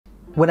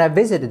When I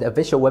visited the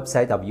official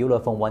website of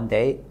UleFone one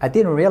day, I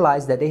didn't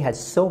realize that they had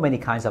so many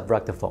kinds of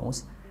rugged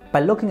phones.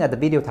 By looking at the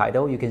video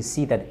title, you can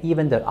see that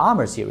even the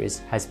Armor series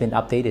has been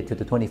updated to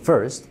the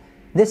 21st.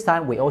 This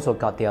time we also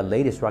got their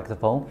latest rugged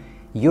phone,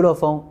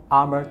 UleFone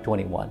Armor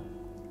 21.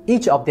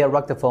 Each of their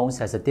rugged phones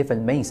has a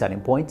different main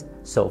selling point,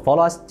 so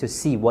follow us to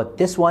see what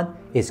this one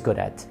is good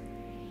at.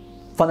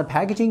 From the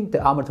packaging,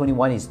 the Armor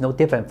 21 is no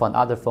different from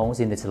other phones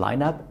in its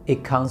lineup.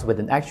 It comes with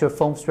an extra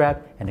phone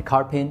strap and a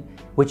card pin,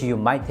 which you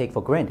might take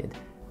for granted.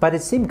 But the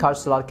SIM card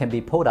slot can be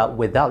pulled out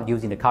without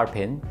using the card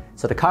pin,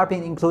 so the card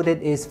pin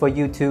included is for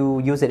you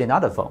to use it in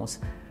other phones.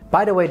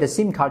 By the way, the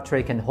SIM card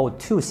tray can hold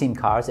 2 SIM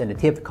cards and a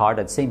TIF card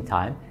at the same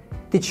time.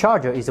 The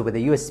charger is with a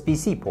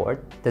USB-C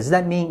port. Does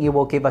that mean it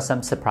will give us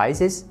some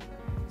surprises?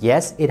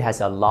 Yes, it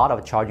has a lot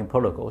of charging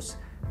protocols.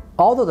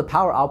 Although the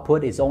power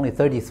output is only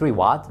 33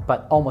 watts,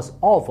 but almost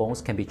all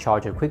phones can be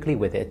charged quickly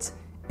with it.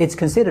 It's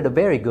considered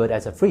very good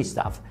as a free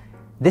stuff.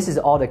 This is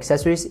all the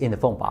accessories in the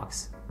phone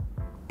box.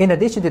 In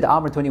addition to the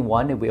Armor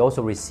 21, we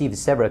also received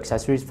several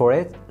accessories for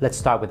it. Let's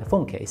start with the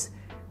phone case.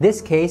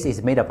 This case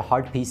is made of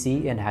hard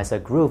PC and has a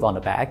groove on the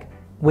back.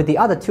 With the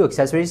other 2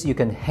 accessories, you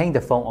can hang the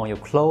phone on your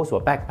clothes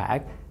or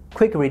backpack.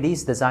 Quick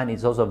release design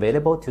is also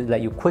available to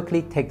let you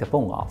quickly take the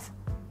phone off.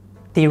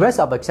 The rest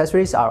of the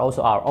accessories are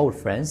also our old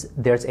friends.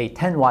 There's a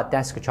 10-watt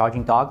desk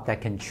charging dock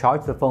that can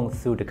charge the phone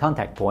through the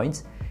contact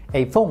points,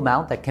 a phone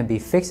mount that can be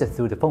fixed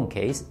through the phone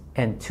case,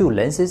 and 2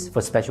 lenses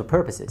for special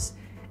purposes,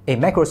 a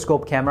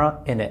macroscope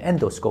camera and an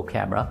endoscope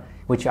camera,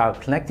 which are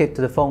connected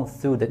to the phone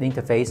through the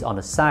interface on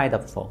the side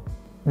of the phone.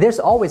 There's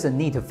always a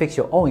need to fix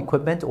your own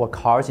equipment or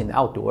cars in the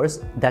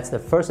outdoors. That's the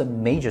first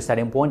major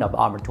selling point of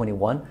Armor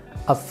 21,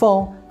 a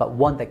phone, but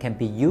one that can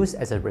be used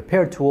as a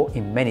repair tool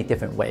in many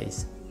different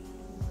ways.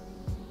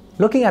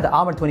 Looking at the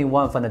Armor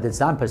 21 from a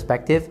design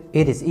perspective,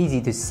 it is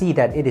easy to see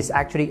that it is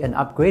actually an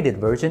upgraded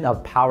version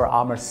of Power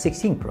Armor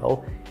 16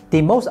 Pro.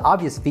 The most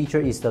obvious feature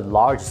is the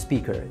large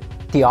speaker.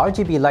 The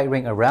RGB light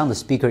ring around the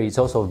speaker is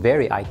also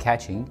very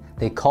eye-catching.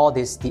 They call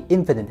this the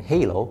Infinite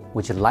Halo,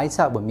 which lights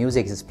up when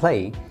music is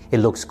playing. It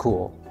looks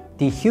cool.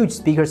 The huge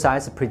speaker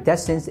size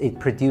predestines it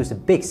produce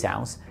big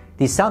sounds.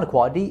 The sound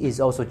quality is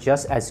also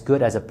just as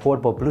good as a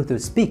portable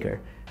Bluetooth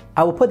speaker.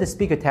 I will put the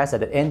speaker test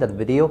at the end of the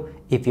video.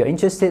 If you're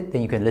interested,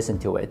 then you can listen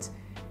to it.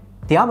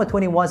 The Armor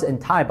 21's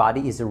entire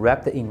body is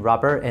wrapped in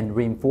rubber and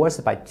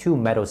reinforced by 2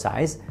 metal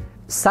sides,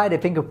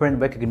 side fingerprint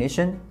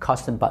recognition,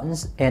 custom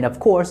buttons, and of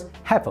course,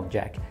 headphone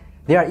jack.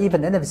 There are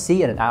even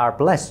NFC and an IR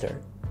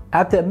blaster. I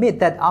have to admit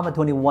that Armor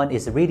 21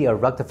 is really a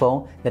rugged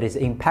phone that is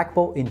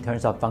impeccable in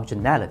terms of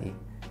functionality.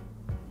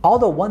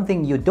 Although one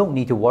thing you don't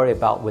need to worry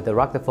about with the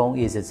rugged phone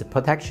is its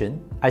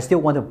protection, I still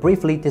want to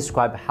briefly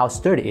describe how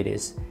sturdy it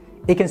is.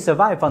 It can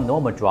survive on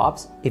normal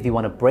drops. If you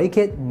want to break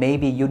it,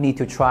 maybe you need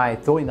to try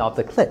throwing off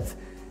the cliff.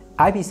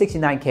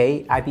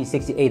 IP69K,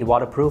 IP68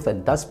 waterproof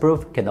and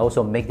dustproof can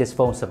also make this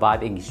phone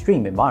survive in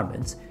extreme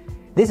environments.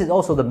 This is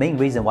also the main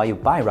reason why you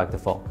buy a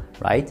rugged phone,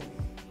 right?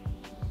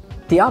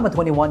 The Armor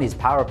 21 is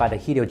powered by the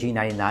Helio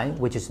G99,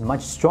 which is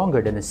much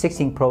stronger than the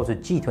 16 Pro's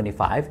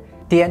G25.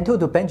 The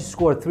Antutu bench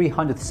scored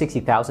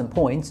 360,000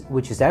 points,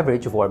 which is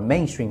average for a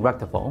mainstream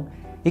rugged phone.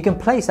 You can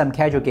play some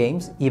casual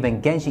games, even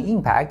Genshin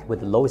Impact with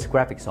the lowest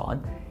graphics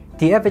on.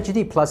 The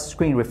FHD Plus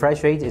screen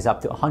refresh rate is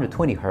up to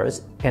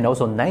 120Hz and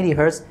also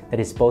 90Hz that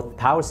is both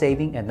power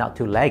saving and not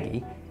too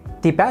laggy.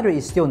 The battery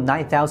is still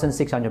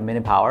 9600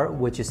 mAh,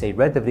 which is a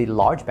relatively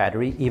large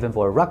battery even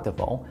for a rugged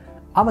phone.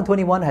 Armor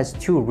 21 has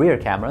 2 rear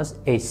cameras,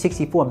 a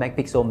 64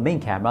 megapixel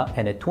main camera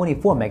and a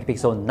 24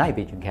 megapixel night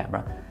vision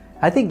camera.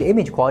 I think the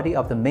image quality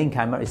of the main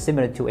camera is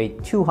similar to a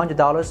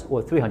 $200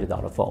 or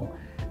 $300 phone.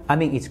 I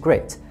mean, it's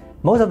great.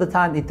 Most of the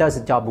time it does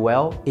the job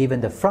well,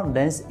 even the front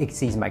lens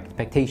exceeds my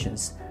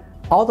expectations.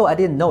 Although I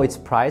didn't know its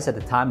price at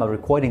the time of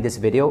recording this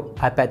video,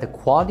 I bet the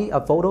quality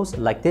of photos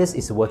like this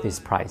is worth its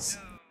price.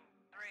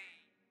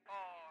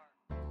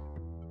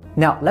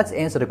 Now let's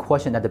answer the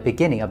question at the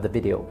beginning of the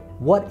video.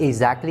 What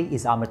exactly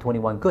is Armor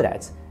 21 good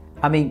at?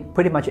 I mean,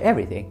 pretty much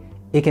everything.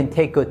 It can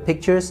take good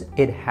pictures,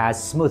 it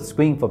has smooth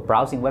screen for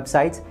browsing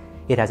websites,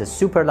 it has a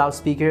super loud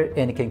speaker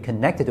and it can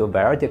connect it to a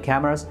variety of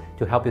cameras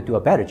to help you do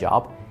a better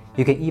job.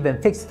 You can even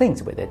fix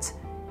things with it.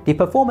 The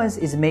performance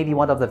is maybe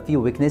one of the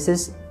few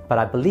weaknesses, but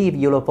I believe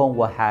UleFone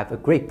will have a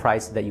great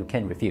price that you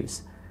can't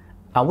refuse.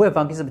 I'm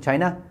UleFone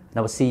Gizmochina, and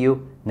I will see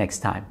you next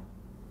time.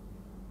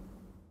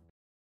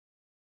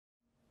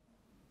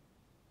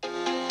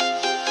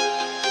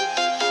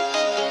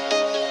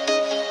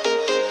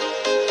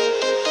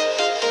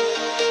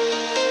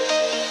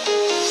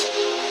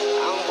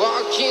 I'm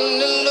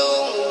walking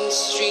alone, the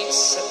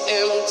streets are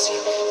empty.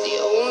 The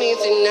only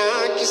thing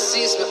I can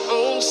see is my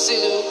own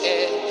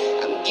silhouette.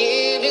 I'm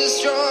getting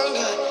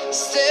stronger,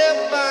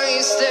 step by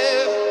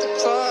step. The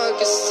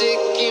clock is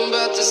ticking,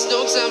 but there's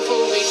no time for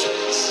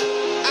regrets.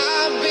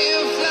 I've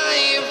been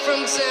flying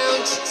from town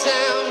to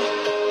town.